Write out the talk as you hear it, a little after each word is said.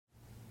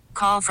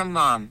Call from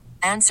mom.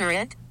 Answer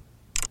it.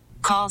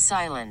 Call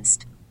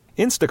silenced.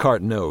 Instacart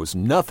knows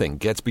nothing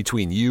gets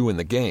between you and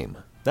the game.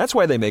 That's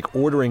why they make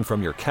ordering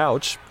from your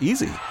couch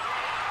easy.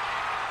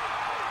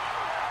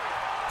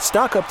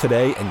 Stock up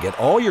today and get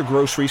all your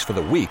groceries for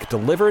the week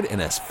delivered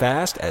in as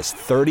fast as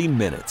 30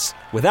 minutes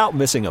without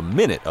missing a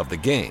minute of the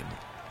game.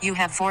 You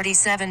have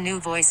 47 new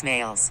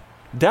voicemails.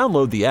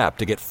 Download the app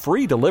to get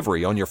free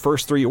delivery on your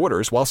first 3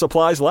 orders while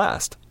supplies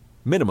last.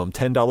 Minimum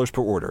 $10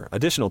 per order.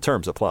 Additional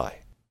terms apply.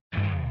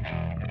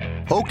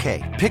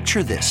 Okay,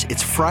 picture this.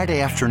 It's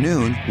Friday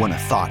afternoon when a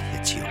thought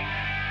hits you.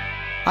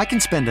 I can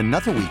spend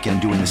another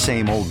weekend doing the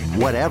same old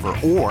whatever,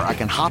 or I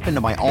can hop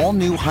into my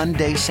all-new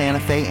Hyundai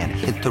Santa Fe and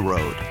hit the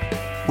road.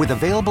 With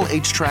available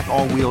H-Track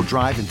all-wheel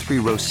drive and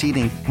 3-row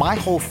seating, my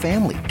whole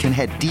family can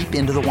head deep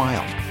into the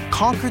wild.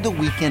 Conquer the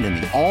weekend in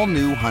the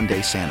all-new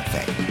Hyundai Santa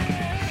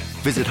Fe.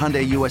 Visit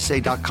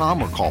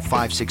HyundaiUSA.com or call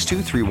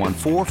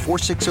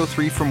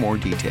 562-314-4603 for more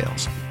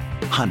details.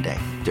 Hyundai,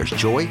 there's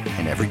joy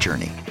in every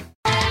journey.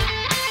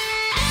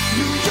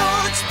 New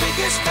York's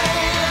biggest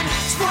fan,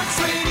 Sports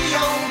Radio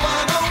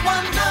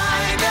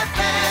 101.9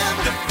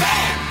 FM, The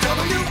Fan,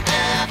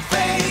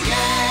 WFAN.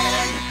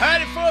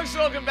 Howdy, folks.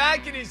 Welcome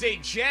back. It is a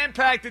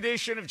jam-packed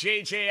edition of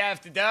JJ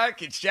After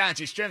Dark. It's John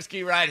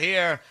Jastrzemski right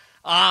here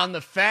on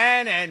The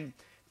Fan, and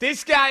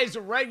this guy is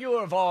a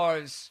regular of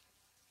ours.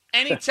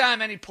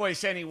 Anytime, any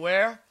place,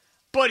 anywhere.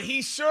 But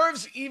he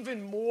serves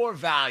even more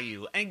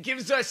value and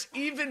gives us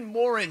even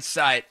more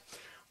insight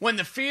when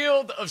the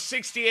field of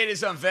 68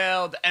 is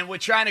unveiled and we're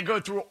trying to go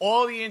through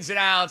all the ins and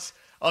outs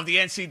of the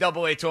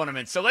NCAA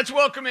tournament. So let's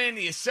welcome in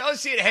the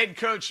associate head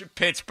coach of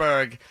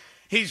Pittsburgh.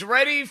 He's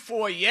ready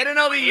for yet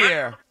another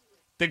year,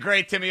 the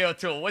great Timmy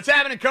O'Toole. What's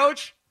happening,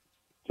 Coach?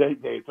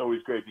 JJ, it's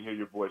always great to hear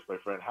your voice, my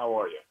friend. How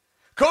are you?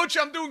 Coach,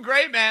 I'm doing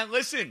great, man.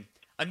 Listen,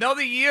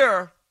 another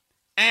year.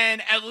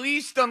 And at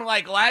least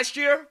unlike last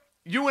year,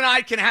 you and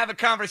I can have a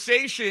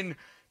conversation,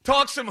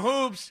 talk some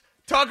hoops,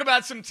 talk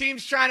about some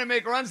teams trying to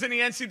make runs in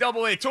the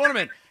NCAA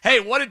tournament. Hey,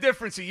 what a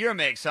difference a year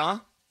makes, huh?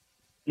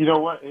 You know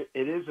what? It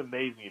is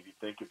amazing if you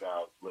think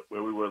about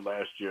where we were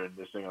last year and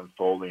this thing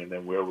unfolding and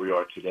then where we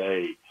are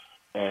today.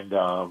 And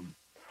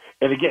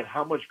again,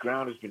 how much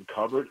ground has been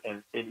covered.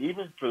 And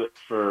even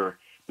for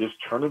this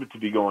tournament to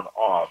be going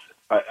off,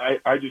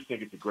 I just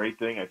think it's a great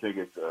thing. I think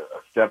it's a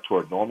step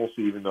toward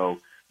normalcy, even though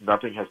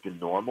nothing has been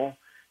normal,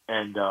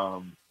 and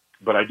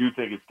but I do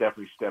think it's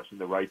definitely steps in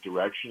the right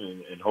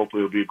direction, and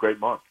hopefully it'll be a great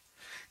month.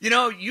 You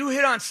know, you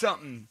hit on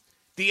something.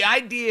 The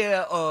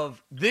idea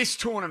of this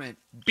tournament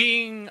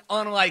being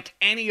unlike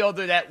any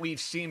other that we've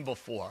seen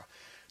before.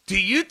 Do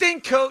you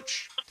think,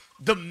 Coach,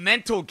 the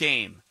mental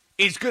game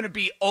is going to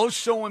be oh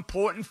so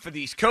important for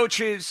these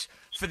coaches,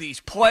 for these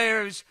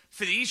players,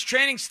 for these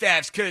training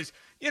staffs? Because,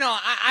 you know,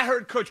 I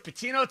heard Coach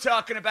Pitino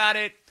talking about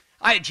it.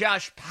 I had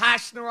Josh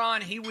Pastner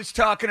on. He was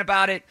talking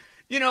about it.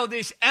 You know,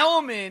 this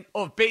element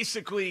of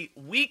basically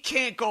we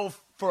can't go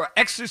for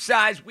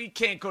exercise. We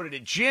can't go to the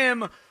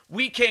gym.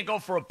 We can't go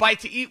for a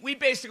bite to eat. We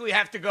basically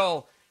have to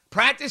go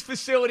practice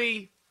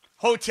facility,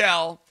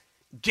 hotel,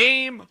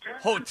 game,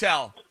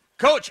 hotel.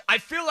 Coach, I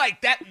feel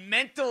like that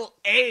mental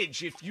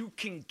edge, if you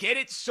can get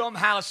it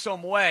somehow,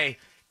 some way,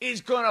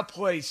 is going to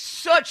play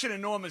such an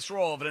enormous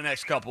role over the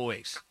next couple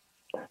weeks.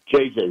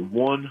 JJ,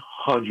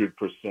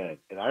 100%.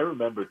 And I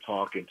remember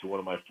talking to one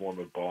of my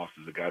former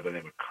bosses, a guy by the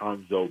name of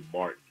Conzo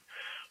Martin,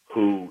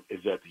 who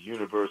is at the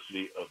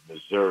University of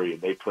Missouri,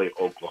 and they play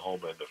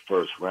Oklahoma in the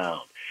first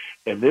round.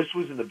 And this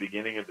was in the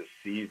beginning of the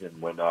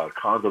season when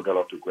Conzo got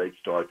off to a great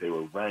start. They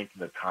were ranked in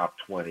the top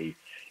 20.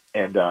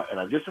 And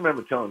I just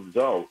remember telling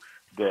Zoe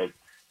that,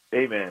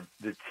 hey, man,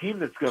 the team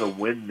that's going to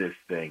win this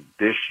thing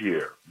this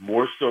year,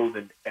 more so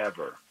than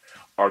ever,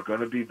 are going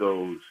to be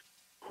those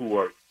who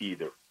are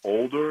either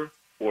older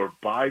or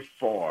by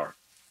far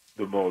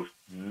the most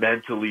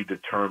mentally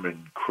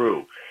determined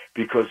crew.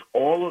 Because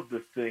all of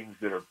the things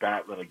that are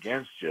battling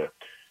against you,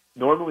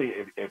 normally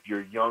if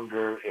you're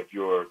younger, if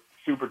you're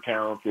super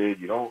talented,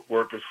 you don't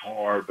work as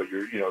hard, but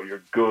you're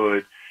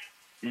good,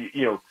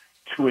 to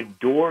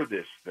endure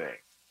this thing,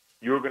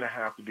 you're going to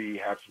have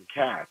some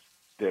cats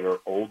that are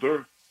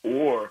older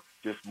or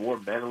just more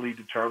mentally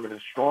determined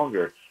and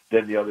stronger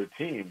than the other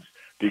teams,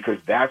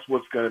 because that's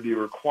what's going to be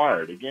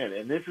required. Again,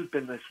 and this has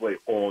been this way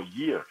all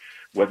year,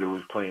 whether it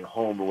was playing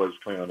home or whether it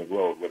was playing on the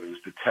road, whether it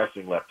was the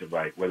testing left and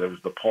right, whether it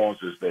was the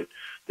pauses that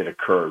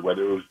occurred,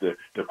 whether it was the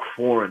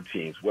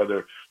quarantines,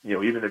 whether,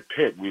 even at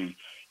Pitt, we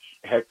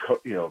had,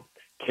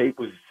 Kate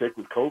was sick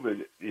with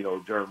COVID,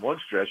 during one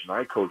stretch, and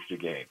I coached a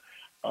game.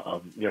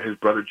 His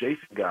brother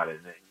Jason got it,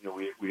 and,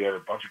 we had a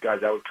bunch of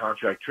guys out with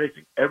contract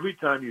tracing. Every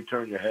time you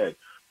turn your head,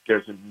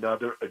 there's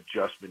another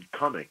adjustment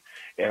coming.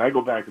 And I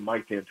go back to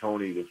Mike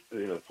D'Antoni,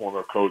 the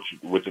former coach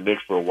with the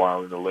Knicks for a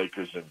while, and the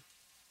Lakers and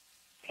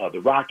the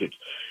Rockets.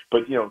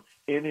 But,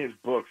 in his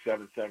book,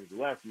 7 Seconds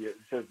Left, it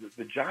says that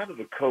the job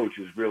of a coach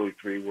is really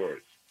 3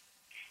 words: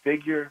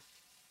 figure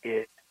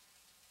it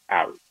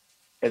out.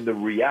 And the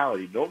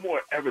reality, no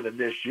more ever than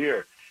this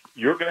year,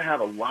 you're going to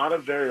have a lot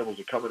of variables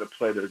that come into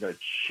play that are going to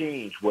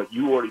change what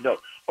you already know.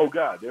 oh,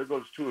 God, there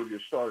goes two of your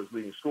starters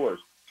leading scorers.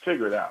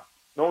 Figure it out.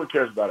 No one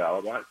cares about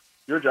alibis.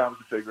 Your job is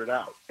to figure it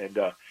out.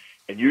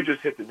 And you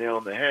just hit the nail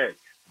on the head.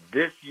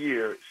 This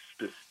year,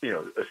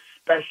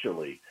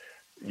 especially,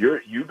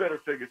 you better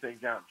figure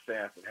things out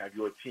fast and have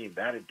your team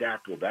that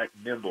adaptable, that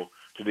nimble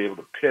to be able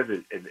to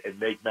pivot and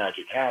make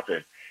magic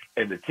happen.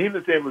 And the team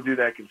that's able to do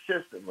that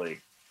consistently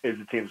is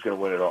the team that's going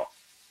to win it all.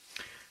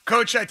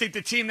 Coach, I think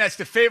the team that's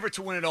the favorite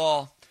to win it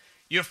all,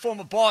 your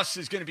former boss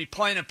is going to be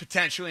playing them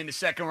potentially in the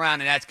second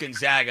round, and that's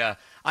Gonzaga.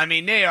 I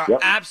mean, they are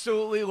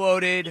absolutely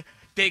loaded.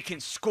 They can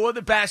score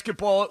the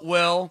basketball at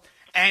will.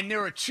 And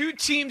there are two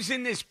teams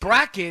in this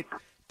bracket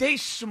they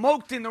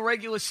smoked in the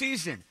regular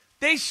season.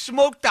 They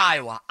smoked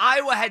Iowa.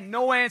 Iowa had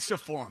no answer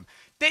for them.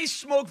 They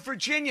smoked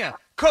Virginia.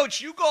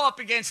 Coach, you go up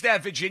against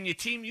that Virginia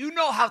team. You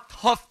know how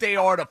tough they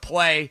are to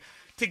play.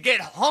 To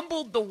get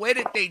humbled the way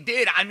that they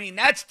did, I mean,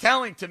 that's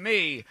telling to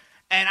me.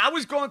 And I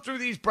was going through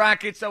these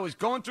brackets. I was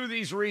going through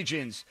these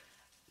regions.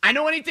 I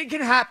know anything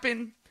can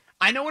happen.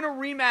 I know in a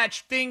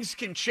rematch things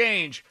can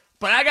change.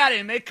 But I got to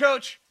admit,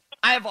 Coach,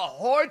 I have a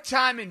hard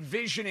time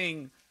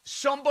envisioning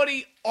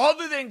somebody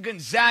other than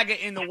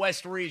Gonzaga in the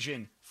West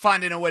region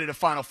finding a way to the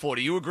Final Four.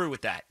 Do you agree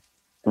with that?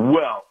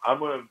 Well, I'm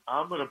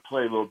gonna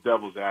play a little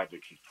devil's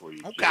advocate for you,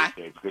 okay?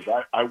 JJ,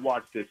 because I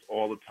watch this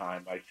all the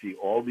time. I see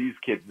all these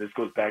kids, and this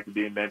goes back to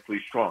being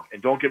mentally strong.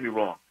 And don't get me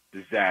wrong,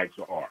 the Zags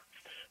are.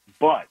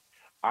 But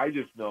I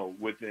just know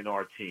within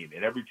our team,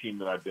 and every team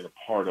that I've been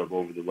a part of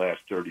over the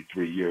last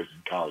 33 years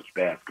in college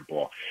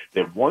basketball,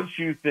 that once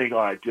you think, all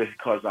right, just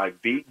because I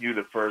beat you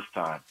the first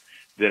time,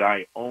 that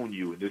I own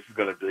you, and this is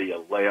going to be a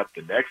layup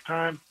the next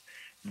time,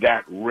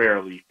 that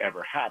rarely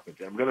ever happens.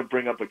 And I'm going to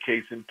bring up a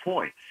case in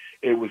point.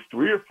 It was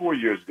 3 or 4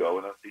 years ago,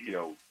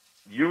 and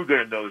you're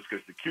going to know this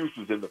because the Cuse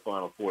was in the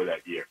Final Four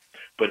that year.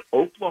 But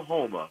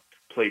Oklahoma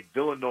played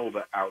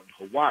Villanova out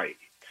in Hawaii,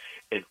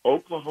 and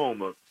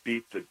Oklahoma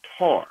beat the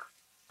tar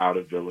out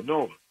of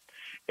Villanova.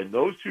 And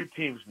those two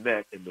teams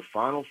met in the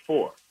Final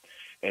Four.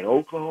 And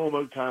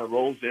Oklahoma kind of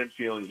rolls in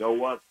feeling, you know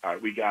what? All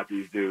right, we got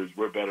these dudes.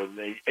 We're better than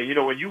they.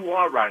 And, when you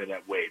are riding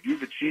that wave,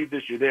 you've achieved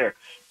this, you're there.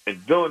 And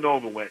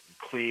Villanova went and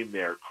cleaned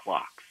their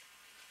clocks.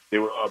 They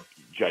were up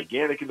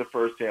gigantic in the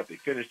first half. They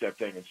finished that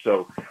thing. And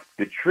so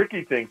the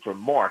tricky thing for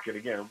Mark, and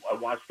again, I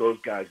watched those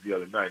guys the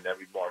other night, and that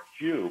was Mark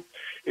Few,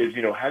 is,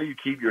 how do you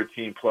keep your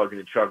team plugging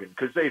and chugging?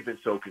 Because they've been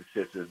so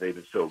consistent. They've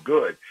been so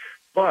good.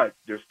 But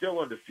they're still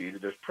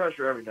undefeated. There's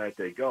pressure every night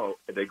they go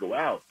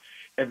out.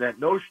 And that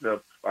notion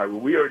of, all right, well,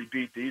 we already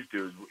beat these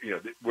dudes,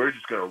 we're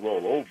just going to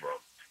roll over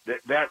them.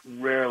 That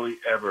rarely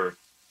ever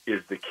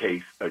is the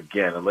case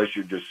again, unless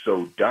you're just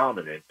so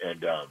dominant.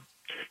 And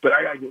but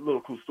I got a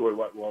little cool story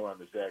while we're on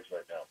the Zags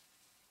right now.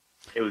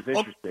 It was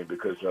interesting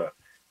because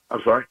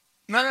I'm sorry.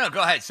 No,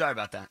 go ahead. Sorry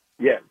about that.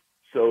 Yeah.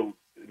 So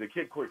the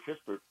kid Corey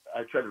Kispert,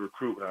 I tried to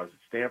recruit when I was at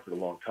Stanford a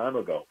long time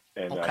ago,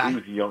 and he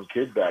was a young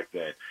kid back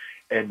then.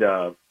 And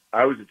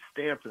I was at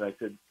Stanford, and I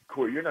said,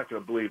 Corey, you're not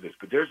going to believe this,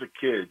 but there's a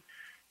kid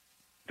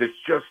that's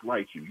just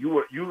like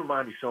you. You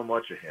remind me so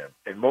much of him,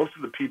 and most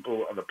of the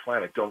people on the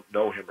planet don't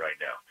know him right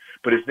now.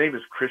 But his name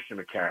is Christian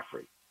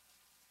McCaffrey,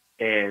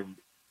 and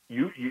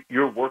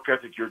your work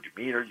ethic, your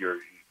demeanor,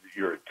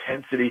 your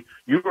intensity,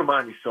 you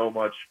remind me so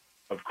much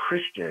of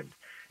Christian.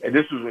 And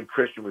this was when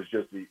Christian was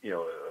just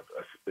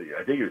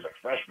I think he was a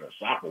freshman, a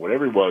sophomore,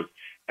 whatever he was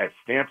at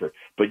Stanford.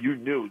 But you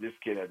knew this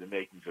kid had the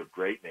makings of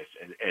greatness,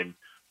 and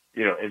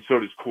so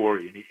does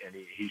Corey, and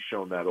he's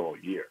shown that all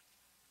year.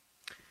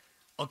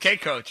 Okay,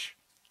 Coach.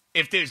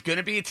 If there's going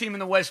to be a team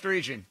in the West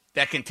region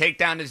that can take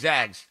down the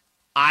Zags,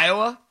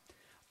 Iowa,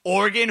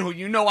 Oregon, who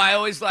I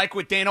always like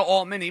with Dana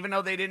Altman, even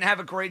though they didn't have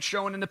a great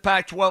showing in the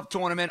Pac-12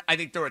 tournament, I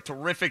think they're a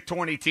terrific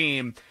tourney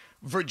team.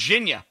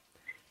 Virginia,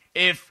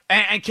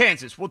 and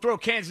Kansas. We'll throw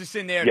Kansas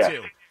in there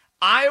too.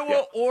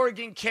 Iowa,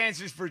 Oregon,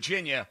 Kansas,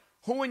 Virginia.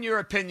 Who, in your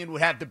opinion,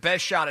 would have the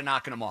best shot at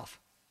knocking them off?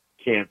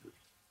 Kansas.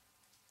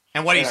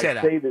 And why do you say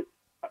that?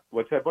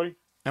 What's that, buddy?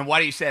 And why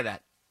do you say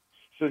that?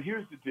 So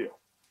here's the deal.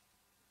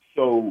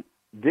 So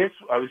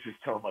I was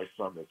just telling my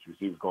son this because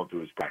he was going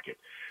through his bracket.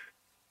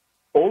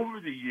 Over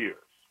the years,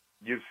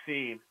 you've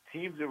seen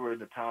teams that were in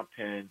the top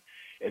 10,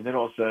 and then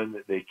all of a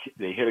sudden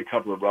they hit a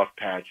couple of rough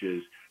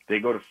patches. They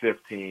go to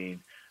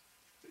 15.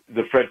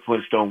 The Fred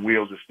Flintstone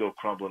wheels are still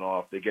crumbling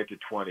off. They get to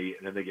 20,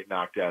 and then they get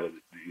knocked out of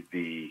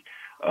the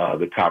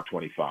top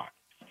 25.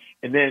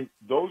 And then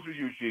those are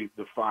usually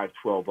the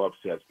 5-12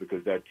 upsets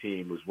because that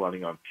team was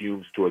running on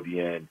fumes toward the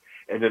end,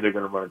 and then they're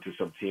going to run into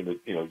some team that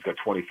has got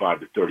 25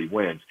 to 30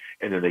 wins,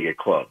 and then they get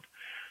clubbed.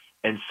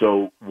 And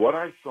so what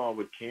I saw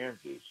with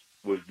Kansas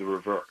was the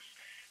reverse.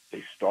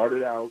 They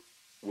started out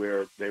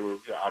where they were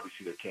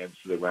obviously they're Kansas,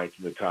 so they're ranked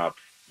in the top,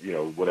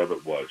 whatever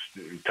it was,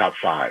 top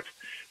 5.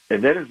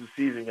 And then as the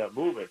season got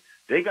moving,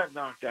 they got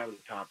knocked out of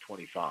the top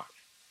 25.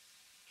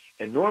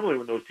 And normally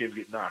when those teams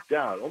get knocked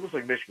out, almost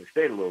like Michigan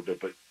State a little bit,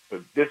 but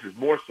this is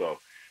more so,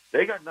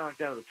 they got knocked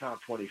out of the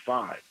top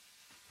 25.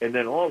 And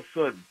then all of a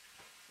sudden,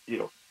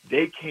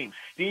 they came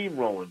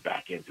steamrolling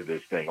back into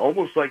this thing,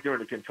 almost like they're in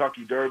the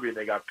Kentucky Derby and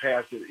they got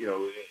past it,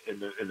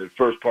 in the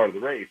first part of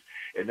the race,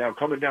 and now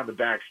coming down the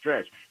back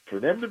stretch. For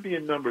them to be a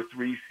number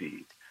 3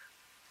 seed,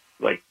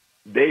 like,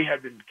 they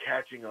have been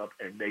catching up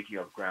and making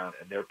up ground,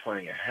 and they're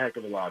playing a heck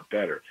of a lot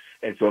better.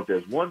 And so if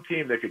there's one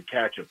team that could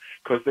catch them,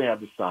 because they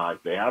have the size,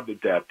 they have the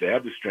depth, they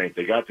have the strength,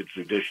 they got the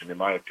tradition, in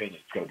my opinion,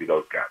 it's going to be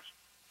those guys.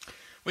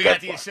 We got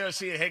the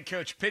associate head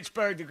coach,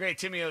 Pittsburgh, the great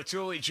Timmy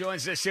O'Toole. He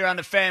joins us here on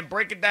The Fan,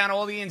 breaking down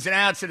all the ins and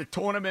outs of the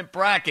tournament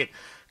bracket.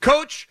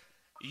 Coach,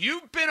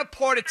 you've been a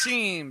part of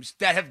teams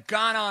that have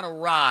gone on a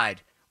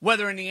ride,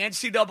 whether in the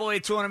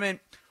NCAA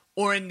tournament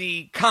or in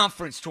the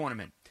conference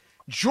tournament.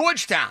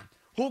 Georgetown,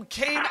 who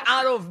came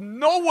out of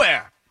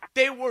nowhere.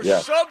 They were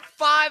sub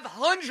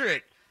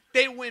 500.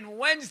 They win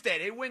Wednesday.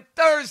 They win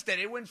Thursday.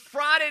 They win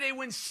Friday. They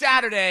win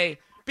Saturday.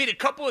 Beat a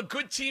couple of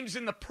good teams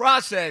in the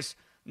process.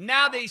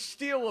 Now they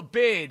steal a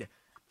bid.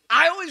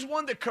 I always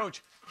wonder,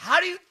 Coach, how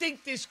do you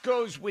think this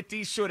goes with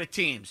these sort of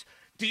teams?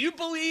 Do you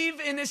believe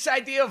in this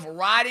idea of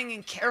riding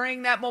and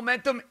carrying that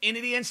momentum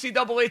into the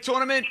NCAA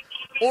tournament?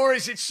 Or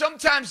is it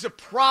sometimes a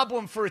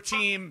problem for a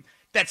team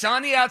that's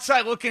on the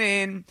outside looking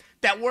in,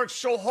 that works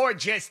so hard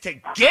just to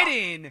get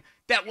in,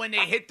 that when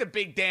they hit the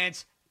big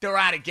dance, they're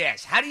out of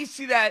gas? How do you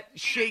see that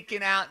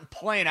shaking out and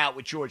playing out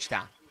with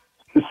Georgetown?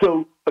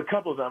 So a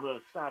couple of them, I'm going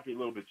to stop you a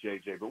little bit,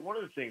 JJ, but one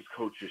of the things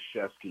Coach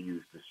Krzyzewski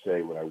used to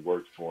say when I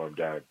worked for him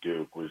down at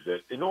Duke was that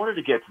in order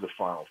to get to the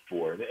Final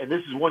Four, and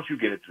this is once you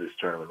get into this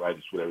tournament, right,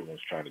 this is what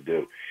everyone's trying to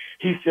do,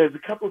 he says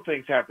a couple of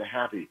things have to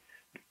happen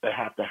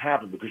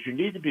because you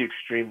need to be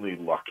extremely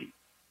lucky.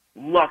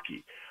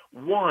 Lucky.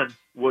 One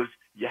was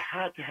you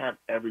had to have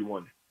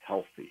everyone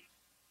healthy,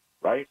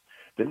 right?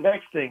 The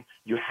next thing,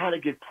 you had to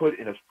get put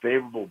in a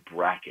favorable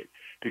bracket,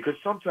 because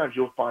sometimes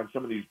you'll find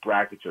some of these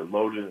brackets are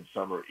loaded and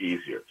some are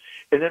easier.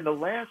 And then the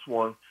last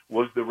one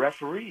was the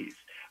referees,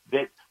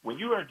 that when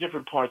you are in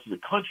different parts of the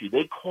country,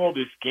 they call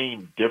this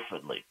game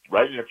differently,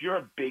 right? And if you're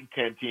a Big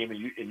Ten team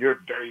and you're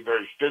very,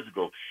 very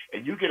physical,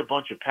 and you get a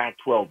bunch of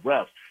Pac-12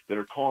 refs that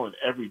are calling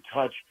every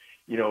touch,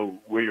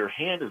 where your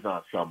hand is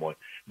on someone,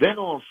 then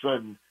all of a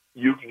sudden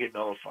you can get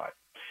nullified.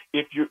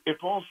 If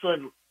all of a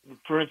sudden,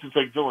 for instance,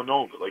 like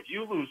Villanova, like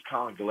you lose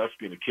Colin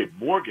Gillespie and the kid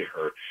Moore get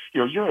hurt,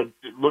 you're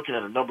looking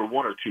at a number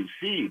 1 or 2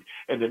 seed,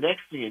 and the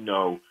next thing you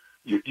know,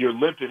 you're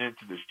limping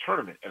into this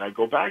tournament. And I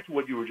go back to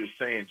what you were just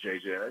saying,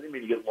 JJ, and I didn't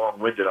mean to get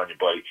long-winded on you,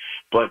 buddy,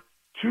 but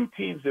 2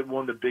 teams that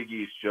won the Big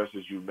East, just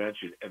as you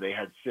mentioned, and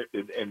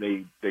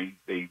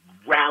they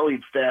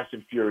rallied fast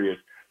and furious,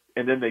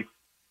 and then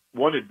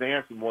one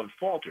advanced and one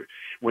faltered.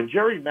 When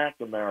Jerry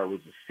McNamara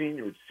was a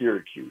senior at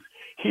Syracuse,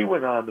 he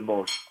went on the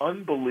most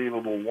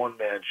unbelievable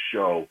one-man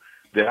show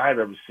that I've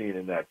ever seen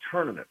in that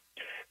tournament.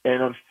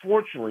 And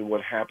unfortunately,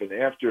 what happened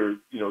after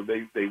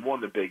they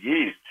won the Big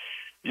East,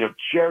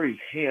 Jerry's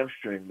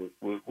hamstring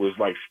was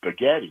like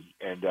spaghetti,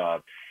 and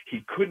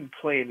he couldn't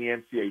play in the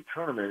NCAA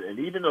tournament. And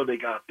even though they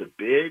got the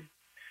bid,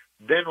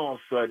 then all of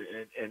a sudden,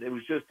 and it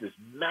was just this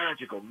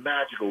magical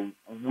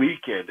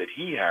weekend that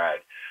he had.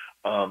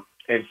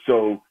 And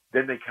so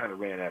then they kind of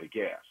ran out of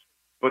gas.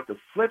 But the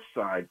flip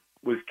side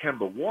was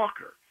Kemba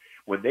Walker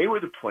when they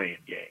were the playing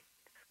game.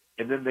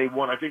 And then they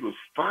won, I think it was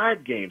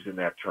 5 games in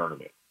that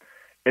tournament.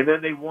 And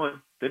then they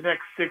won the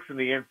next 6 in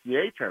the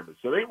NCAA tournament.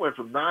 So they went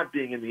from not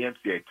being in the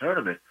NCAA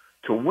tournament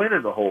to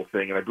winning the whole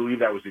thing. And I believe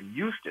that was in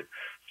Houston.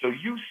 So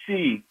you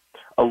see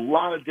a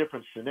lot of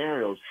different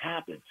scenarios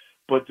happen.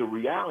 But the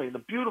reality, and the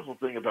beautiful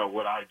thing about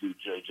what I do,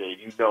 JJ, and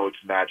you know it's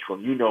magical,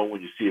 and you know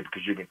when you see it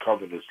because you've been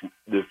covering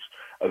this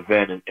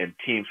event and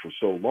teams for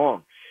so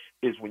long,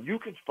 is when you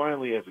can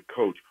finally, as a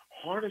coach,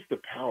 harness the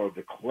power of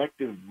the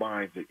collective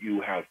minds that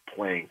you have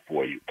playing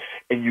for you.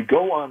 And you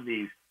go on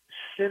these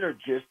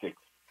synergistic,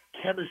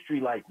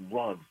 chemistry-like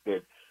runs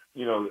that,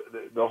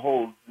 the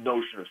whole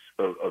notion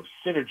of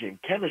synergy and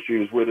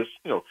chemistry is where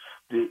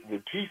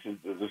the pieces,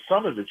 the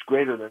sum of it's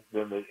greater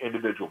than the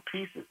individual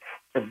pieces.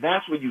 And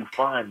that's what you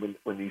find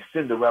when these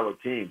Cinderella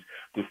teams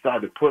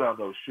decide to put on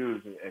those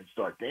shoes and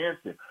start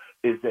dancing,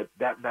 is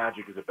that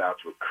magic is about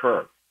to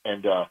occur.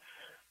 And,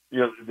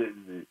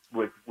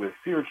 with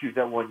Syracuse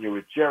that one year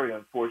with Jerry,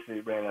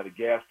 unfortunately, ran out of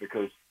gas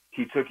because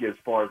he took you as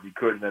far as he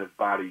could, and then his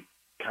body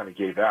kind of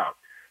gave out.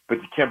 But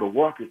the Kemba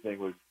Walker thing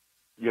was,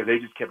 they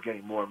just kept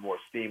getting more and more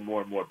steam,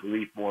 more and more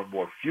belief, more and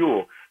more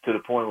fuel, to the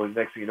point where the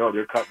next thing you know,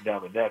 they're cutting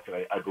down the nets,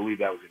 and I believe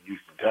that was in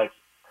Houston, Texas.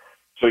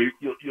 So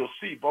you'll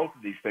see both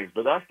of these things,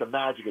 but that's the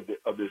magic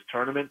of this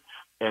tournament.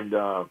 And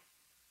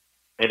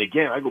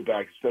again, I go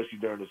back, especially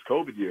during this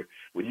COVID year,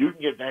 when you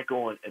can get that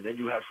going, and then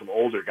you have some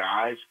older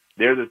guys,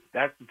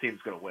 that's the team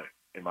that's going to win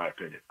it, in my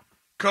opinion.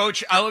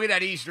 Coach, I look at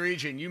that East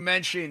region. You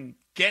mentioned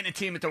getting a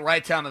team at the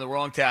right time at the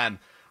wrong time.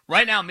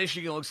 Right now,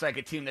 Michigan looks like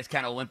a team that's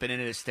kind of limping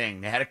into this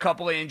thing. They had a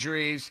couple of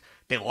injuries.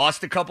 They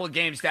lost a couple of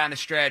games down the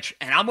stretch.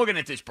 And I'm looking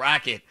at this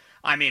bracket.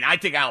 I mean, I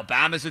think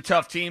Alabama's a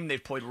tough team.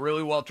 They've played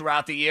really well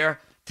throughout the year.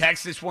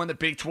 Texas won the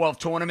Big 12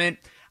 tournament.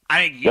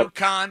 I think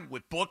UConn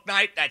with Book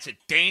Night, that's a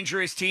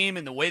dangerous team.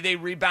 And the way they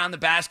rebound the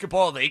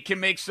basketball, they can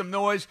make some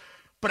noise.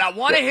 But I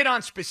want to hit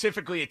on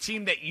specifically a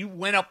team that you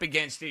went up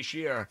against this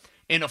year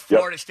in the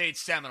Florida State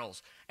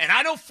Seminoles. And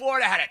I know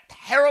Florida had a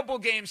terrible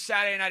game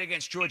Saturday night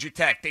against Georgia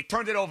Tech. They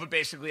turned it over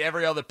basically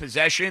every other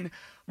possession.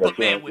 But,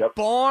 man, with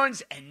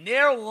Barnes and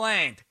their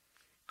length,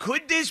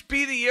 could this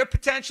be the year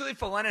potentially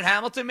for Leonard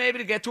Hamilton maybe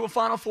to get to a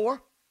Final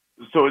Four?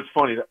 So it's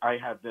funny that I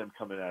have them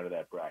coming out of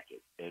that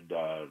bracket. And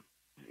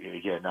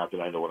again, not that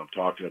I know what I'm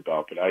talking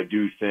about, but I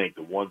do think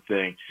the one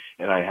thing,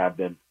 and I have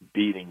them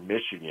beating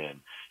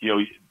Michigan.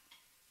 You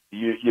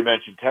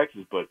mentioned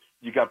Texas, but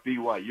you got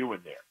BYU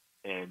in there.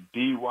 And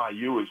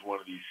BYU is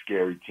one of these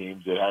scary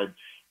teams that had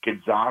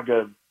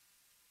Gonzaga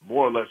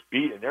more or less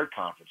beat in their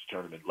conference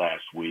tournament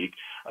last week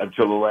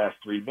until the last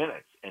 3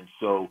 minutes. And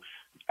so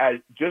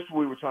just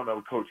what we were talking about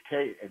with Coach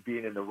K and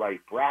being in the right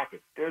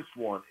bracket, this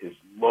one is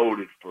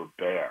loaded for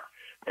bear.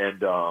 And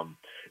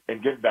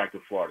getting back to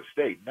Florida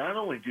State, not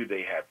only do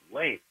they have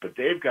length, but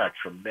they've got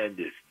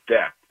tremendous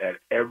depth at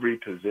every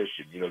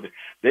position.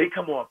 They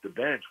come off the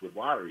bench with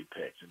lottery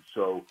picks. And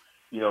so,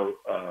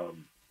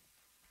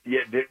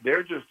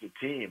 they're just a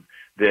team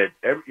that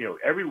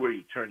everywhere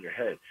you turn your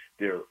head,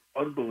 they're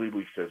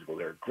unbelievably physical.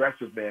 They're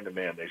aggressive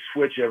man-to-man. They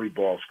switch every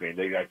ball screen.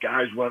 They got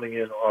guys running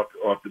in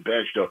off the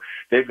bench. So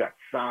they've got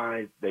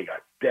size, they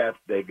got depth,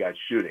 they've got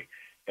shooting,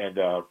 and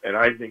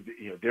I think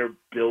that, they're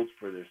built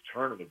for this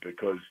tournament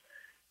because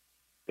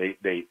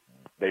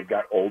they've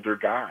got older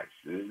guys.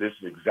 This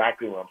is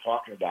exactly what I'm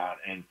talking about,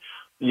 and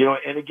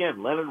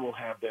again, Leonard will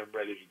have them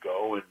ready to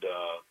go, and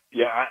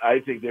I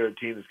think they're a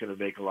team that's going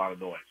to make a lot of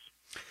noise.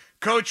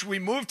 Coach, we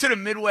moved to the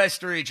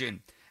Midwest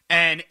region,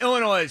 and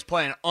Illinois is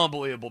playing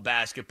unbelievable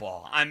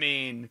basketball. I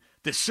mean,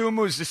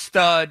 DeSumu's the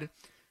stud.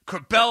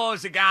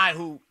 Corbello's a guy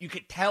who you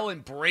could tell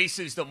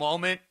embraces the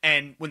moment,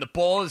 and when the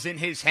ball is in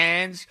his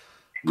hands,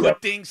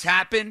 good things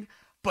happen.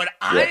 But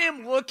I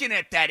am looking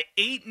at that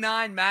 8-9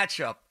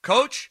 matchup.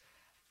 Coach,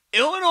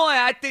 Illinois,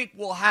 I think,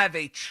 will have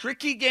a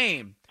tricky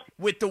game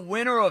with the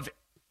winner of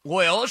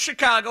Loyola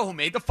Chicago, who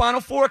made the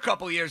Final Four a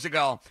couple of years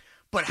ago.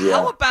 But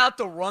how about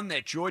the run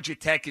that Georgia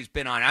Tech has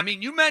been on? I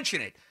mean, you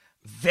mentioned it.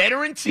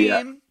 Veteran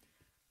team,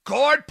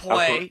 guard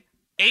play,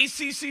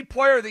 ACC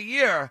Player of the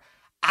Year.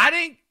 I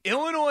think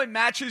Illinois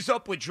matches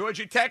up with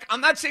Georgia Tech.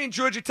 I'm not saying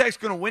Georgia Tech's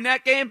going to win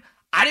that game.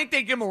 I think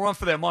they give them a run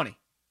for their money.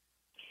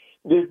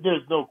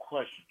 There's no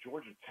question.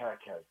 Georgia Tech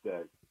has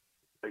that.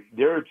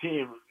 They're a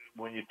team,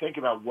 when you think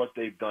about what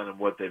they've done and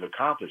what they've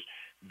accomplished,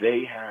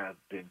 they have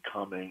been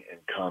coming and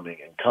coming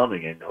and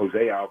coming. And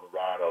Jose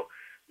Alvarado,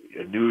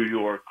 New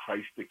York,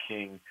 Christ the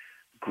King,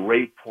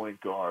 great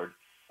point guard.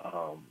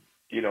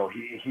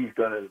 He's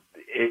going to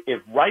 –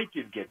 if Wright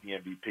didn't get the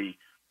MVP,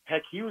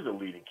 heck, he was a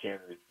leading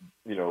candidate,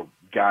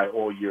 guy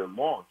all year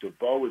long.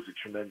 DeBow is a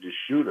tremendous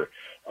shooter.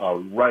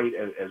 Wright,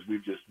 as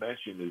we've just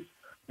mentioned, is,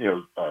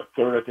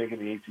 third, I think, in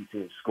the ACC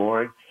in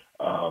scoring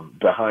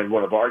behind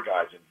one of our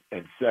guys,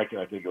 and second,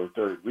 I think it was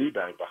third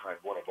rebounding behind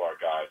one of our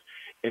guys.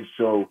 And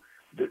so –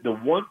 the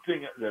one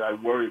thing that I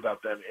worry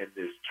about them in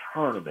this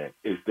tournament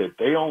is that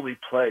they only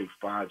play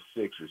 5,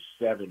 6, or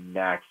 7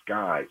 max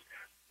guys,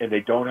 and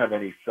they don't have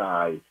any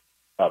size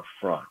up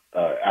front,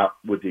 out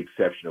with the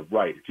exception of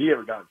Wright. If he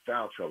ever got in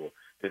foul trouble,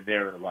 then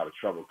they're in a lot of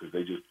trouble because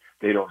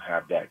they don't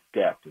have that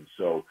depth. And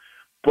so,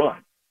 but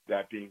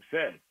that being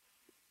said,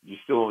 you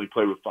still only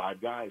play with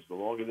 5 guys. The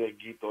longer they can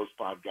keep those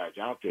 5 guys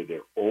out there, they're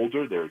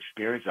older, they're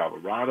experienced.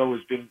 Alvarado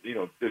has been,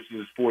 this is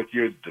his 4th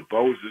year.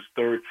 DeBow is his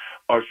 3rd.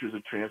 Usher's a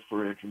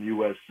transfer in from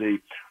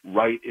USC.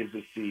 Wright is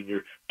a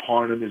senior.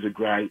 Parham is a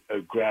grad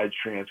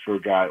transfer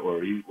guy,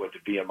 or he went to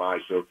BMI,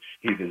 so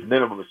he's his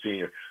minimum a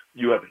senior.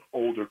 You have an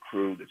older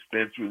crew that's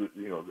been through,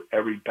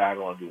 every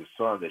battle under the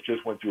sun, that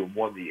just went through and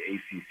won the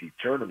ACC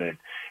tournament.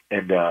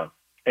 And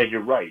you're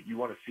right. You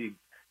want to see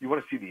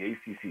the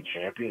ACC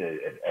champion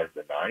as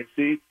the 9th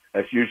seed.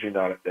 That's usually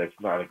not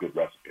a good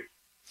recipe.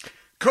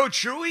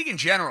 Coach, your league in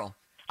general,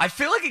 I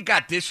feel like it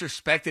got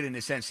disrespected in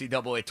this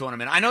NCAA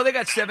tournament. I know they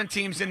got 7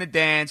 teams in the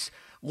dance.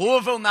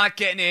 Louisville not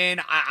getting in.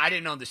 I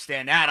didn't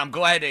understand that. I'm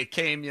glad they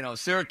came.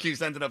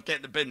 Syracuse ended up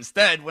getting the bid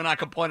instead. We're not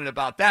complaining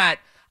about that.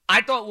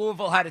 I thought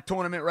Louisville had a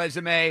tournament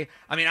resume.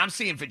 I mean, I'm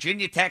seeing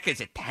Virginia Tech as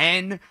a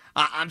 10.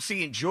 I'm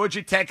seeing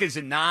Georgia Tech as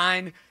a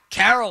 9.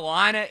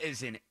 Carolina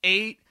is an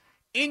 8.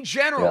 In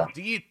general,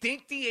 do you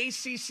think the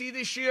ACC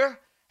this year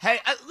 – hey,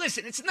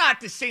 listen, it's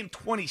not the same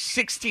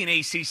 2016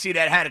 ACC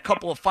that had a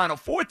couple of Final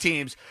Four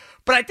teams,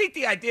 but I think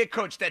the idea,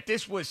 Coach, that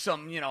this was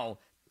some,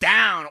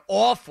 down,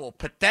 awful,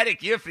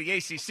 pathetic year for the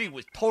ACC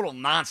was total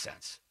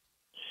nonsense.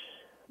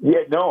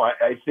 Yeah, no,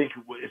 I think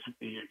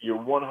you're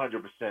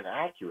 100%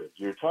 accurate.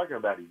 You're talking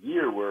about a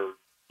year where,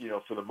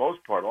 for the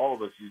most part, all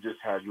of us, you just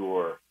had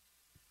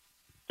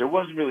there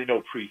wasn't really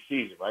no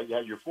preseason, right? You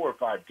had your 4 or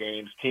 5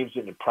 games. Teams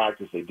didn't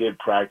practice. They did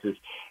practice.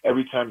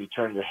 Every time you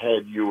turned your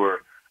head, you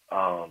were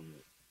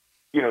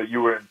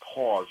in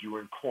pause. You were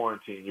in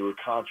quarantine. You were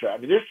contract.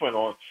 I mean, this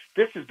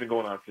has been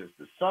going on since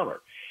the summer.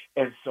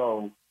 And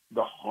so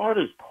the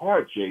hardest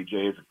part,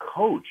 JJ, as a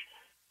coach,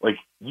 Like,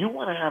 you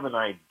want to have an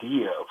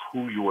idea of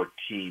who your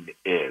team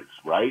is,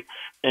 right?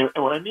 And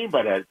what I mean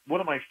by that, one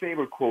of my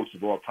favorite quotes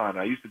of all time,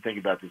 I used to think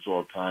about this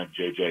all the time,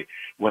 JJ,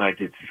 when I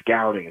did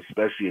scouting,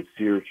 especially at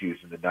Syracuse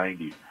in the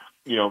 90s,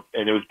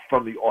 and it was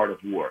from The Art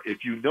of War.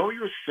 If you know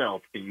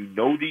yourself and you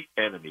know the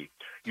enemy,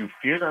 you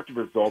fear not the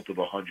result of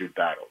 100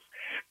 battles.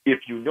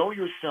 If you know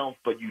yourself,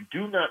 but you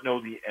do not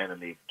know the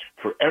enemy,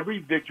 for every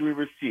victory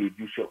received,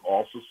 you shall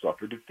also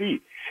suffer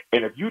defeat.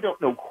 And if you don't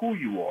know who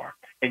you are,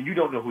 and you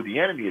don't know who the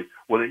enemy is,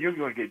 well, then you're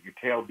going to get your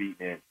tail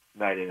beaten in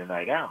and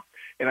night out.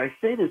 And I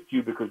say this to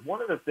you because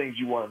one of the things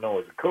you want to know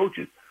as a coach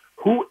is,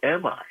 who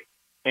am I?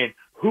 And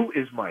who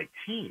is my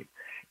team?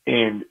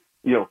 And,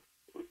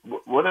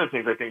 one of the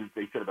things I think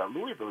they said about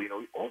Louisville,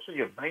 also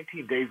you have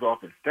 19 days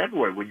off in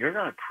February. When you're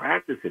not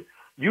practicing,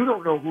 you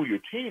don't know who your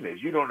team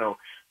is. You don't know,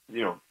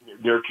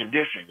 their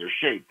conditioning, their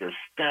shape, their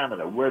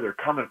stamina, where they're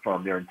coming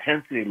from, their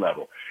intensity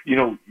level.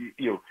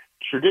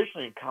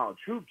 Traditionally in college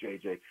hoop,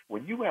 JJ,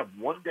 when you have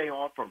one day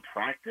off from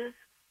practice,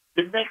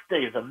 the next day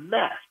is a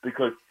mess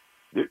because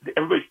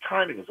everybody's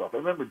timing is off. I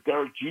remember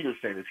Derek Jeter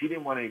saying this. He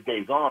didn't want any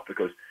days off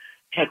because,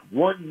 heck,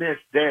 one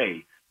missed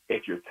day,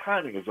 if your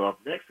timing is off,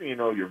 next thing you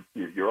know, you're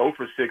 0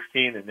 for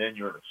 16, and then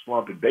you're in a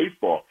slump in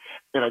baseball.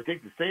 And I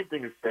think the same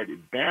thing is said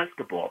in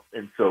basketball.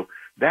 And so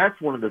that's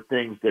one of the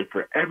things that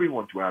for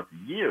everyone throughout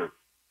the year,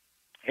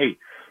 hey,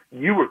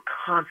 you were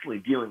constantly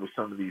dealing with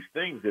some of these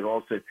things that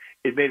all said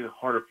it made it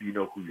harder for you to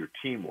know who your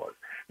team was.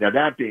 Now,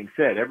 that being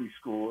said, every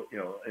school,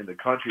 in the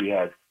country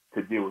has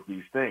to deal with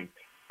these things.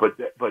 But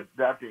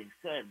that being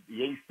said,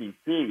 the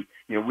ACC,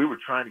 we were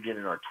trying to get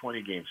in our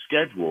 20-game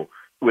schedule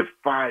with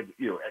 5,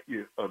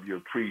 of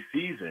your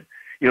preseason.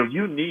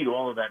 You need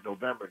all of that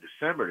November and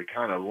December to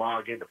kind of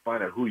log in to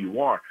find out who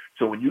you are.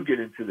 So when you get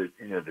into the,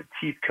 the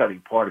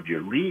teeth-cutting part of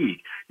your league,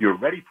 you're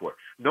ready for it.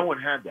 No one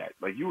had that.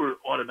 Like, you were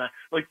automatic.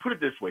 Like, put it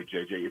this way,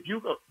 JJ. If you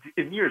go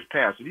in years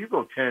past, if you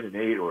go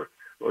 10-8 or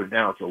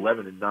now it's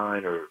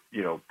 11-9 or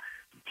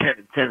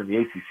 10-10 in the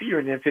ACC, you're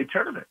in the NCAA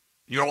tournament.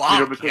 You're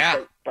locked,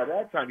 yeah. By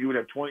that time, you would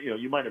have 20.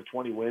 You might have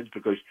 20 wins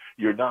because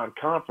you're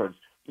non-conference.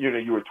 You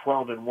were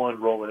 12-1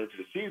 rolling into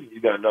the season. You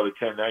got another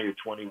 10. Now you're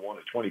 21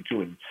 or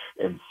 22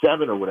 and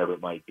 7 or whatever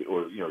it might be,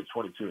 or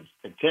 22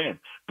 and 10.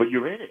 But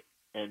you're in it,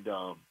 and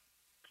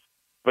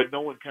but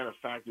no one kind of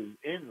factors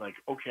in like,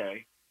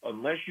 okay,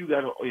 unless you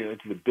got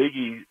into the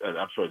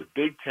the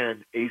Big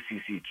Ten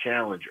ACC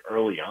Challenge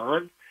early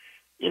on,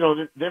 then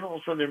all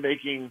of a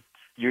sudden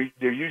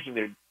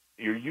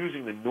you're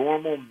using the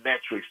normal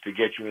metrics to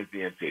get you into the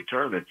NCAA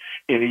tournament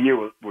in a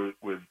year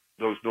where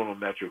those normal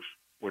metrics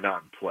were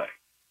not in play.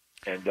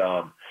 And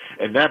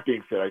that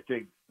being said, I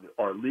think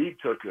our league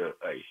took a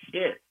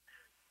hit,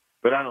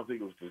 but I don't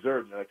think it was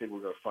deserved, and I think we're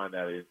going to find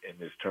that in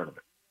this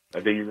tournament. I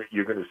think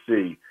you're going to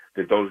see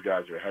that those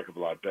guys are a heck of a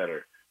lot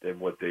better than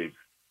what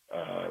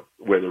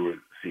where they were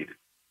seated.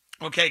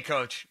 Okay,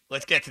 Coach,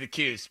 let's get to the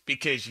Qs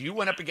because you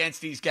went up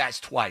against these guys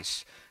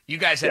twice. You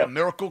guys had a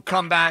miracle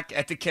comeback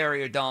at the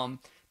Carrier Dome.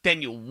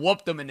 Then you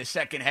whooped them in the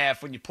second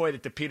half when you played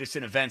at the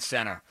Peterson Event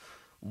Center.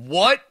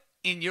 What,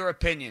 in your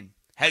opinion,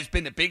 has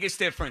been the biggest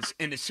difference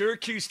in the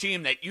Syracuse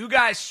team that you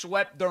guys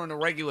swept during the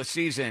regular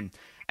season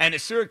and the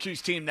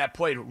Syracuse team that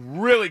played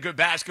really good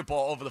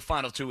basketball over the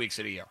final 2 weeks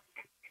of the year?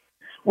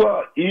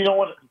 Well, you know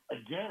what?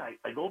 Again,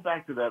 I go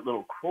back to that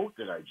little quote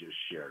that I just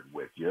shared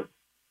with you.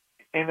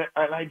 And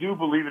I do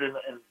believe it. And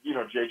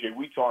JJ,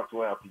 we talked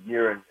throughout the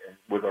year and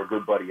with our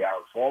good buddy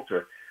Alex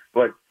Walter.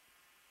 But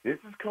this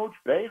is Coach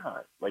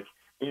Boeheim. Like,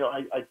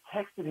 I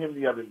texted him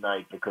the other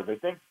night because I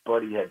think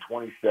Buddy had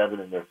 27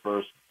 in their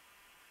first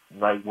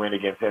night win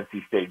against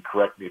NC State. And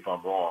correct me if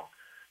I'm wrong.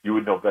 You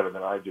would know better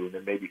than I do. And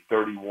then maybe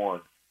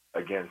 31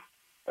 against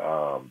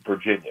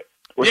Virginia.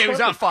 Yeah, he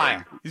was on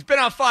fire. He's been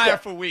on fire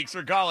for weeks,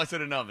 regardless of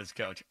the numbers,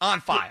 Coach.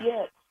 On fire.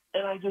 Yeah,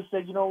 and I just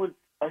said,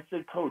 I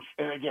said, Coach,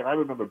 and again, I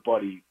remember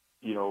Buddy,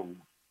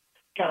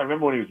 I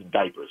remember when he was in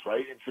diapers,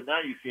 right? And so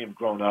now you see him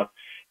grown up.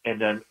 And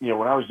then,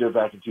 when I was there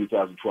back in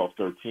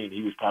 2012-13,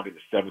 he was probably in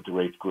the 7th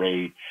or 8th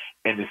grade.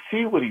 And to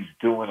see what he's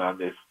doing on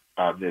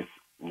this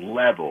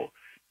level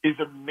is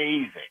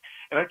amazing.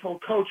 And I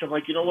told Coach, I'm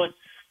like, you know what?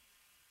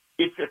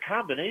 It's a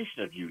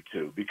combination of you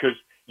two because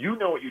you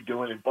know what you're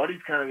doing, and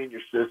Buddy's kind of in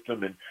your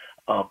system.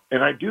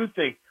 And I do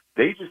think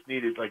they just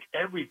needed, like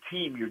every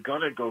team, you're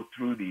going to go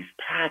through these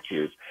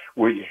patches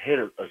where you hit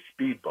a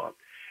speed bump.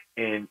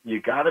 And you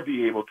got to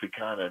be able to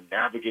kind of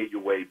navigate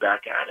your way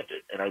back out of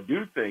it. And I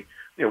do think,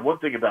 one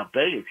thing about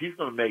Bay is he's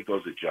going to make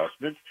those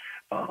adjustments.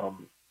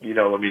 Allen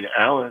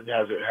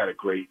had a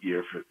great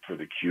year for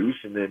the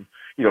Cuse. And then,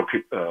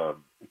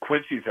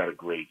 Quincy's had a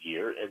great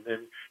year. And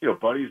then,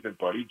 Buddy's been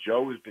Buddy.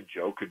 Joe has been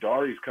Joe.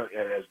 Kadari's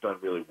has done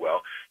really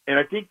well. And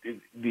I think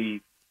the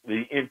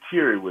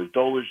interior with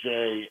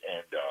Dolage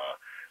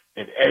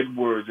and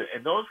Edwards,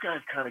 and those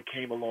guys kind of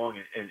came along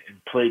and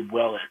played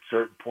well at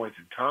certain points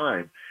in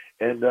time.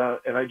 And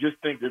I just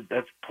think that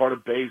that's part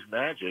of Bay's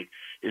magic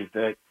is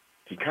that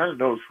he kind of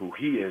knows who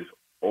he is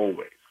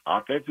always,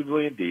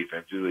 offensively and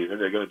defensively.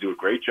 And they're going to do a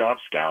great job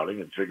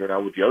scouting and figuring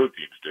out what the other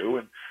teams do.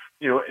 And,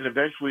 and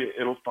eventually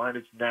it'll find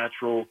its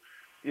natural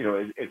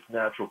its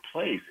natural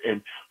place.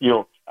 And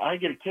I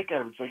get a kick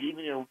out of it. It's like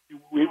even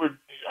we were,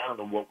 I don't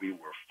know what we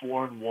were,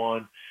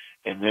 4-1,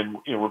 and then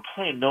we're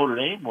playing Notre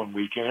Dame one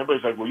weekend.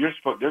 Everybody's like,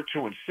 well, they're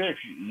 2-6.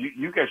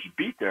 You guys should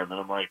beat them. And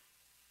I'm like,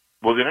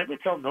 well, did anybody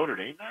tell Notre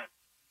Dame that?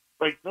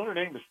 Like, Notre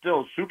Dame is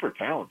still super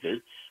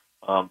talented.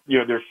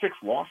 Their 6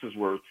 losses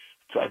were,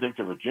 I think,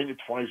 to Virginia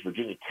twice,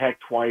 Virginia Tech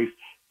twice,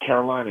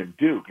 Carolina and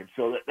Duke. And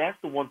so that's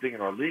the one thing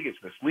in our league. It's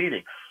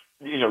misleading.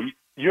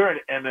 You're an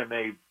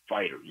MMA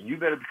fighter. You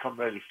better become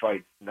ready to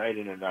fight night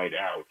in and night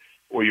out,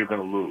 or you're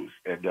going to lose.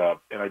 And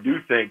I do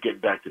think,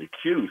 getting back to the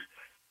Qs,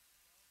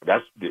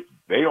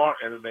 they are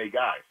MMA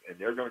guys, and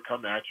they're going to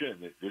come at you,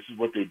 and this is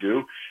what they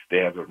do. They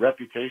have a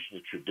reputation,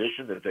 a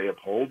tradition that they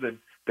uphold, and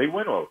they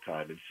win all the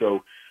time. And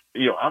so,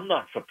 I'm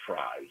not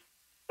surprised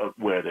of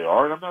where they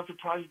are, and I'm not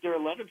surprised they're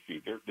 11th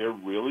seed. They're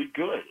really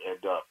good,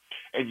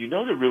 and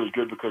they're really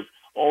good because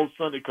all of a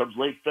sudden it comes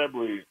late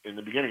February in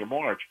the beginning of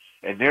March,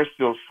 and they're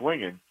still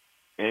swinging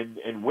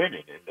and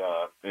winning,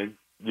 and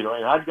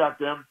I've got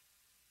them.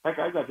 Heck,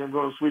 I got them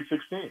going to Sweet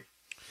 16.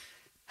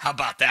 How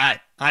about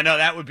that? I know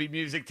that would be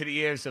music to the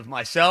ears of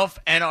myself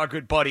and our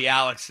good buddy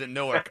Alex in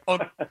Newark. Oh,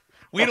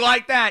 we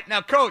like that.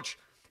 Now, Coach,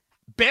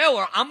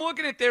 Baylor, I'm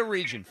looking at their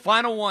region.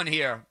 Final one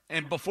here,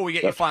 and before we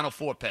get your final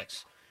 4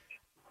 picks.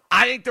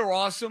 I think they're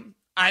awesome.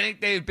 I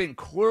think they've been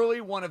clearly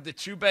one of the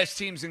 2 best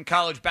teams in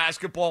college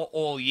basketball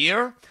all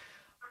year.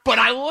 But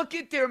I look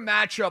at their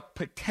matchup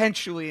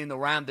potentially in the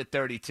round of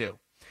 32.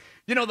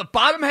 The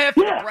bottom half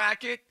of the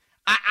bracket,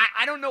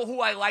 I don't know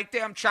who I like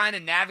there. I'm trying to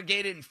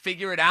navigate it and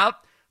figure it out.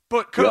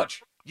 But,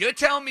 Coach, you're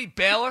telling me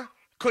Baylor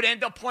could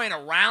end up playing a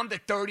round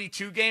of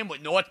 32 game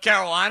with North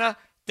Carolina?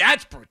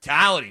 That's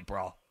brutality,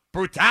 bro.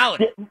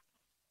 Brutality. Yeah,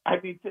 I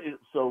mean,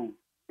 so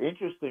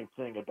interesting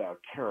thing about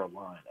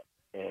Carolina,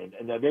 and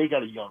now they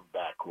got a young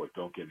backcourt,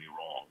 don't get me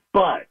wrong.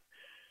 But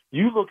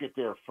you look at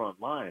their front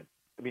line,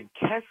 I mean,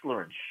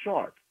 Kessler and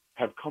Sharp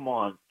have come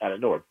on out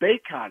of nowhere.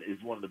 Baycott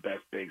is one of the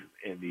best bigs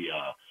in the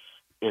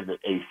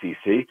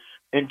ACC.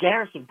 And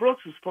Garrison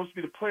Brooks was supposed to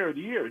be the player of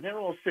the year, and they're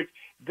all 6.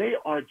 They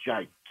are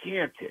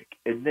gigantic.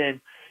 And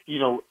then,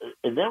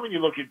 when you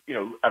look at,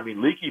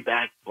 Leaky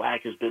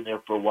Black has been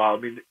there for a while. I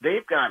mean,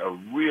 they've got a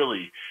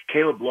really,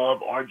 Caleb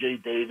Love, R.J.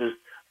 Davis,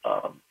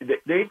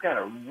 they've got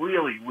a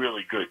really,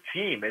 really good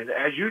team. And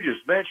as you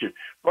just mentioned,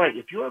 right,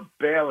 if you're a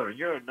Baylor and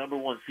you're a number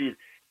 1 seed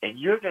and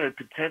you're going to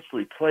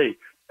potentially play,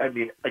 I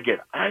mean, again,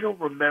 I don't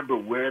remember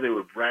where they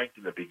were ranked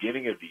in the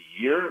beginning of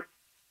the year,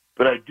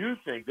 but I do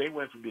think they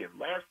went from being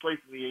last place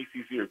in the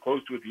ACC or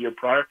close to it the year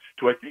prior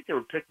to I think they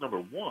were picked number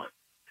 1.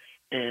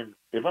 And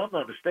if I'm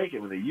not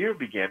mistaken, when the year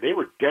began, they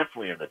were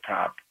definitely in the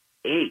top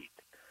 8.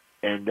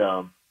 And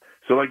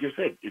so like you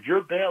said, if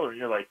you're Baylor and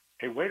you're like,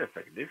 hey, wait a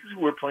second, this is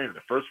who we're playing in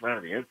the first round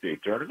of the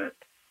NCAA tournament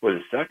or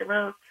the second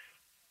round,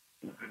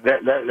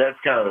 that's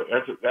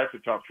a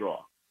tough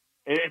draw.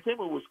 And same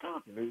with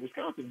Wisconsin.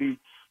 Wisconsin beat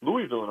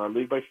Louisville in our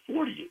league by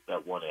 40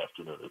 that one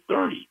afternoon, or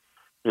 30.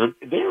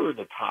 They were in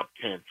the top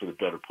 10 for the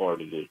better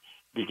part of the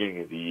beginning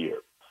of the year.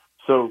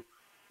 So,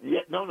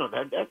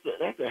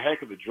 that's a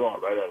heck of a draw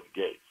right out of the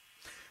gate.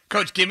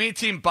 Coach, give me a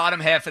team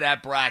bottom half of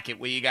that bracket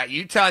where you got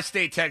Utah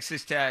State,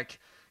 Texas Tech,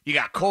 you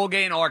got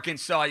Colgate,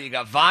 Arkansas, you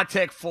got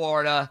Va-Tech,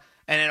 Florida,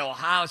 and then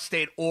Ohio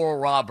State, Oral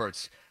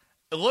Roberts.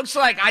 It looks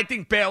like I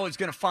think Baylor's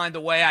going to find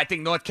a way. I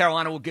think North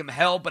Carolina will give them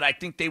hell, but I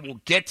think they will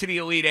get to the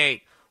Elite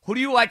 8. Who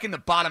do you like in the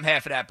bottom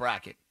half of that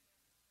bracket?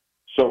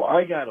 So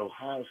I got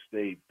Ohio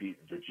State beating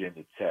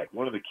Virginia Tech.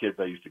 One of the kids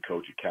I used to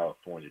coach at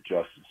California,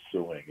 Justin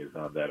Sewing, is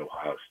on that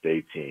Ohio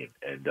State team,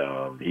 and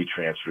he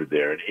transferred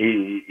there, and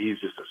he's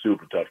just a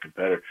super tough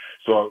competitor.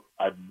 So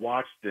I've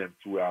watched them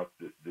throughout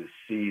the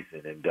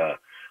season, and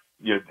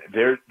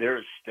they're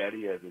as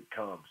steady as it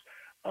comes.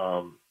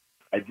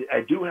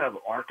 I do have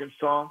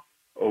Arkansas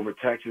over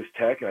Texas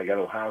Tech, and I got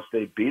Ohio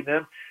State beating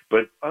them.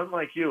 But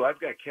unlike you, I've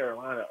got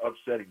Carolina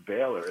upsetting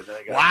Baylor. And then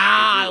I got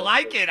I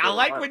like it. I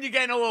like when you're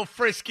getting a little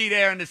frisky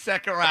there in the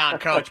second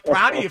round, Coach.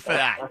 Proud of you for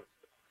that.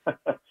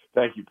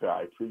 Thank you, Pat.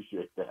 I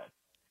appreciate that.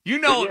 You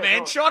know it,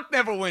 man. Chuck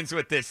never wins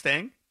with this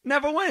thing.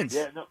 Never wins.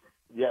 And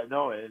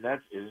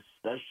that's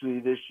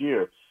especially this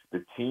year.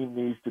 The team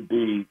needs to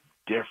be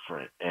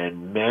different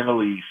and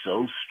mentally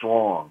so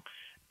strong.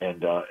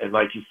 And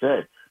like you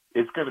said,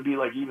 it's going to be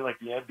like even like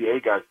the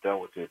NBA guys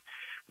dealt with it.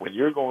 When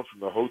you're going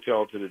from the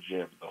hotel to the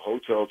gym, the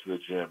hotel to the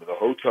gym, and the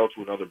hotel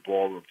to another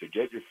ballroom to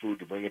get your food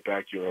to bring it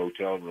back to your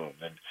hotel room,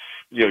 and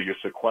you're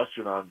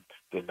sequestered on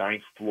the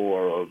 9th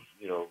floor of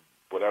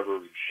whatever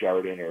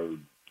Sheraton or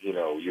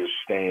you're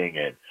staying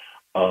in.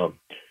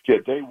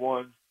 Day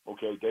 1,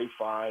 okay. Day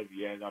 5,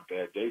 yeah, not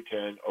bad. Day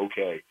 10,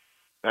 okay.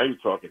 Now you're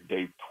talking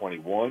day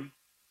 21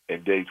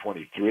 and day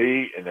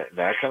 23 and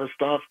that kind of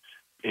stuff.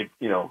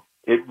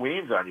 It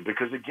weans on you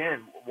because,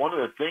 again, one of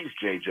the things,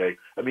 JJ,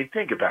 I mean,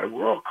 think about it.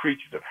 We're all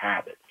creatures of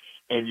habit.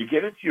 And you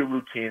get into your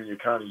routine and you're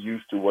kind of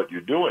used to what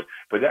you're doing.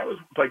 But that was,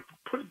 like,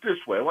 put it this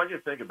way. I want you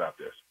to think about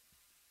this.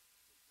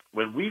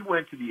 When we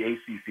went to the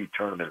ACC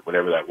tournament,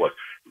 whatever that was,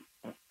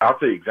 I'll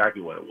tell you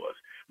exactly what it was.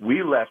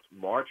 We left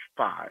March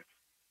 5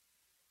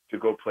 to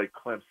go play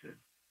Clemson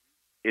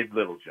in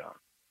Littlejohn.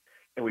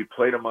 And we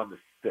played them on the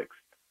 6th.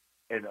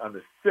 And on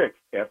the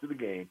 6th, after the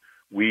game,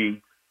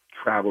 we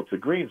traveled to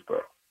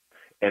Greensboro.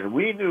 And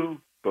we knew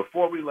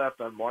before we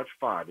left on March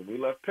 5, when we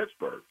left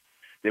Pittsburgh,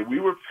 that we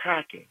were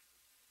packing,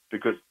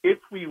 because if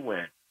we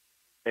went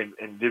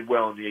and did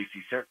well in the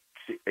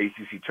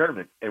ACC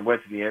tournament and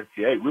went to the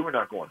NCAA, we were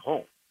not going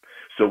home.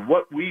 So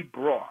what we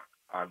brought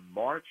on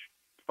March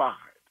 5,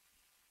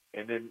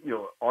 and then,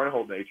 our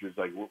whole nature is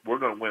like, we're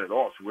going to win it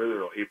all. So we're there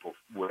till April,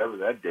 whatever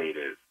that date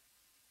is.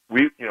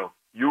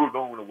 You were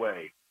going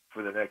away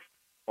for the next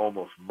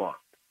almost month.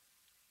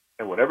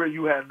 And whatever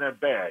you had in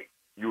that bag,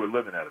 you were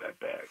living out of that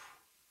bag.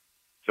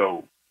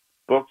 So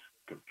books,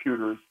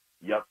 computers,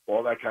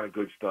 all that kind of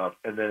good stuff.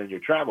 And then in your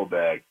travel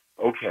bag,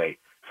 okay,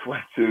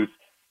 sweatsuits,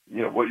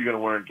 what you're going to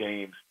wear in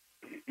games,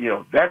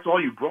 that's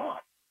all you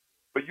brought.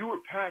 But you were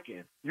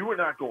packing. You were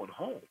not going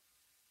home.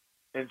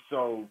 And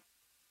so,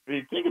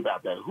 think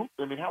about that.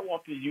 How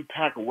often do you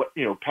pack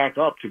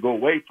up to go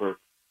away for,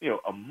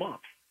 a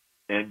month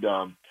and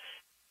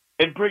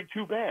bring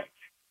 2 bags?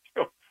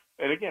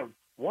 And again,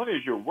 one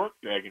is your work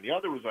bag, and the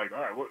other was like, all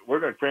right, we're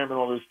going to cram in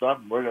all this stuff,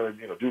 and we're going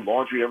to do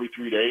laundry every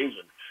 3 days.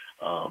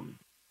 And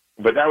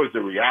but that was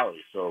the reality.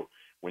 So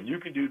when you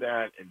can do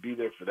that and be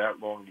there for that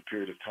long a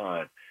period of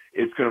time,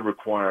 it's going to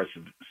require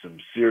some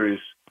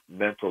serious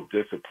mental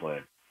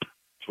discipline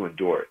to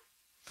endure it.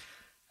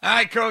 All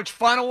right, Coach,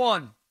 final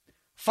one.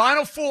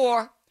 Final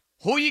 4,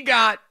 who you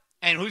got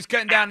and who's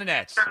cutting down the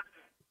nets?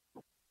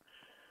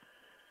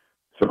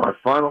 So my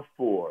final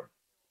 4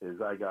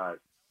 is I got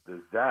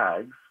the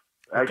Zags.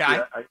 Actually,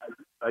 Okay.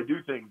 I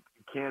do think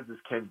Kansas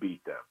can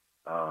beat them.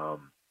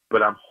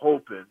 But I'm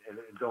hoping, and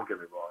don't get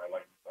me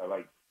wrong, I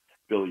like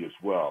Billy as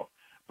well.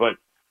 But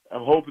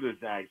I'm hoping the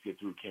Zags get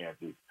through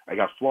Kansas. I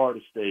got Florida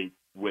State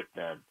with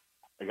them.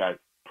 I got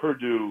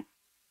Purdue,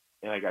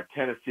 and I got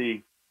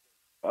Tennessee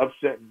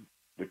upsetting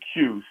the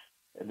Cuse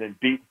and then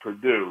beating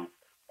Purdue.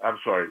 I'm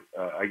sorry,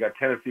 I got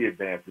Tennessee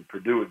advancing,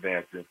 Purdue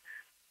advancing,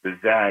 the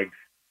Zags,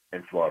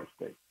 and Florida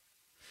State.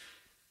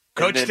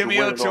 Coach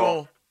Timmy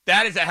O'Toole,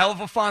 that is a hell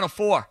of a Final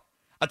 4.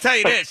 I'll tell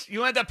you this,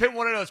 you end up hitting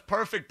one of those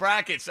perfect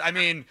brackets. I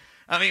mean,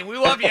 we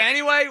love you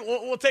anyway.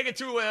 We'll take it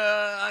to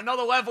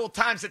another level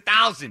times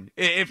 1,000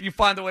 if you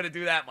find a way to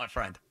do that, my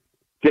friend.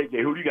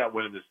 JJ, who do you got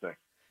winning this thing?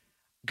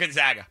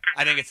 Gonzaga.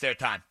 I think it's their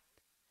time.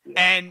 Yeah.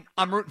 And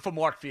I'm rooting for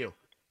Mark Few.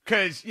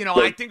 Because,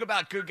 I think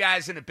about good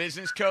guys in a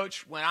business,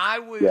 Coach. When I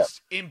was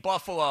in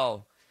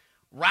Buffalo,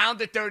 round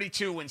of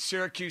 32 when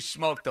Syracuse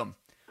smoked them,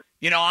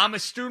 I'm a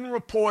student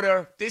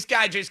reporter. This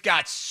guy just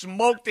got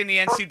smoked in the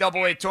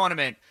NCAA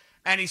tournament,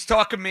 and he's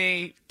talking to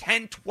me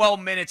 10, 12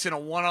 minutes in a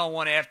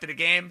one-on-one after the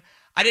game.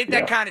 I think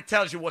that kind of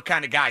tells you what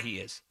kind of guy he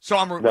is. So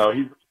I'm rooting for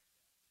him.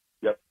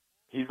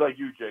 He's like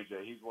you,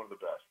 JJ. He's one of the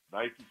best.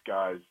 Nicest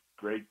guys,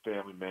 great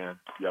family man.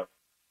 Yep,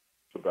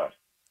 the best.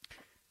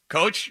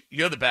 Coach,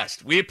 you're the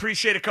best. We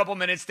appreciate a couple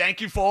minutes. Thank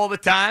you for all the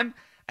time.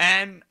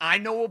 And I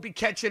know we'll be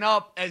catching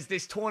up as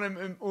this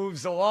tournament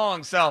moves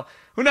along. So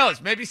who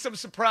knows? Maybe some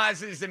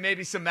surprises and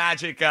maybe some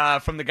magic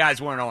from the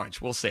guys wearing orange.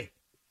 We'll see.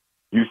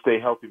 You stay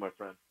healthy, my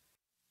friend.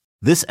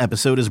 This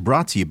episode is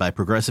brought to you by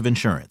Progressive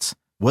Insurance.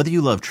 Whether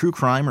you love true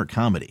crime or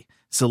comedy,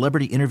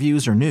 celebrity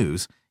interviews or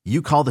news,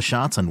 you call the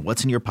shots on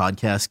what's in your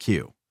podcast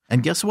queue.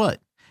 And guess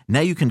what?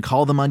 Now you can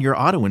call them on your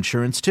auto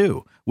insurance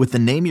too with the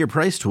Name Your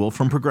Price tool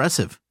from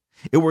Progressive.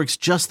 It works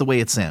just the way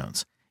it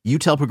sounds. You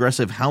tell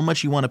Progressive how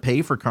much you want to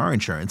pay for car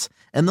insurance,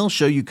 and they'll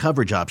show you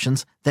coverage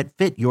options that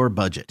fit your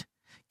budget.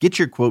 Get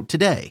your quote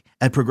today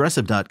at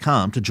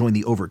Progressive.com to join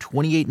the over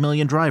 28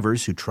 million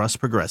drivers who trust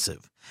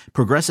Progressive.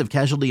 Progressive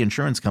Casualty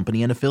Insurance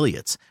Company and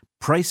Affiliates.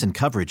 Price and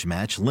coverage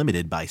match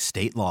limited by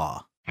state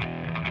law.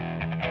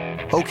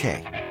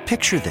 Okay,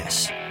 picture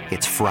this.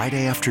 It's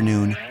Friday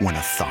afternoon when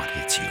a thought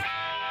hits you.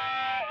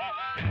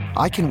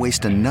 I can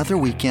waste another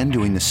weekend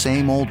doing the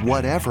same old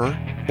whatever,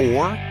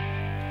 or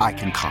I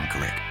can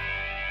conquer it.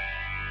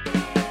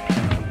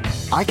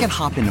 I can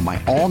hop into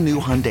my all-new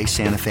Hyundai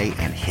Santa Fe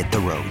and hit the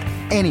road.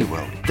 Any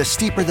road. The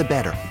steeper, the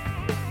better.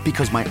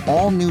 Because my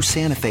all-new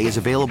Santa Fe is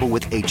available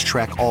with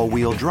H-Track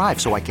all-wheel drive,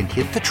 so I can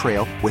hit the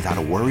trail without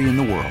a worry in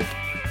the world.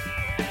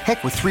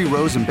 Heck, with 3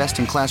 rows and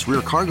best-in-class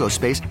rear cargo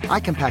space, I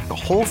can pack the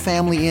whole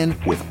family in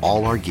with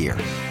all our gear.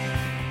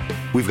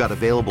 We've got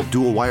available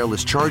dual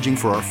wireless charging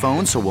for our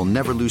phones, so we'll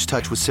never lose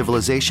touch with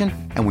civilization,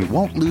 and we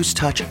won't lose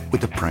touch with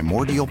the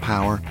primordial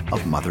power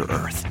of Mother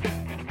Earth.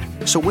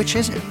 So which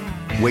is it?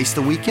 Waste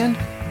the weekend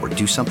or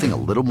do something a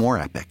little more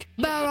epic?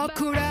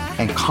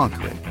 And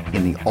conquer it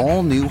in the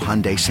all-new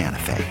Hyundai Santa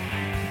Fe.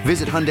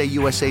 Visit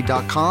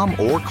HyundaiUSA.com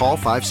or call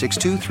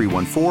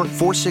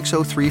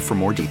 562-314-4603 for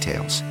more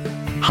details.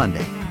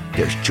 Hyundai,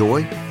 there's joy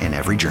in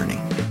every journey.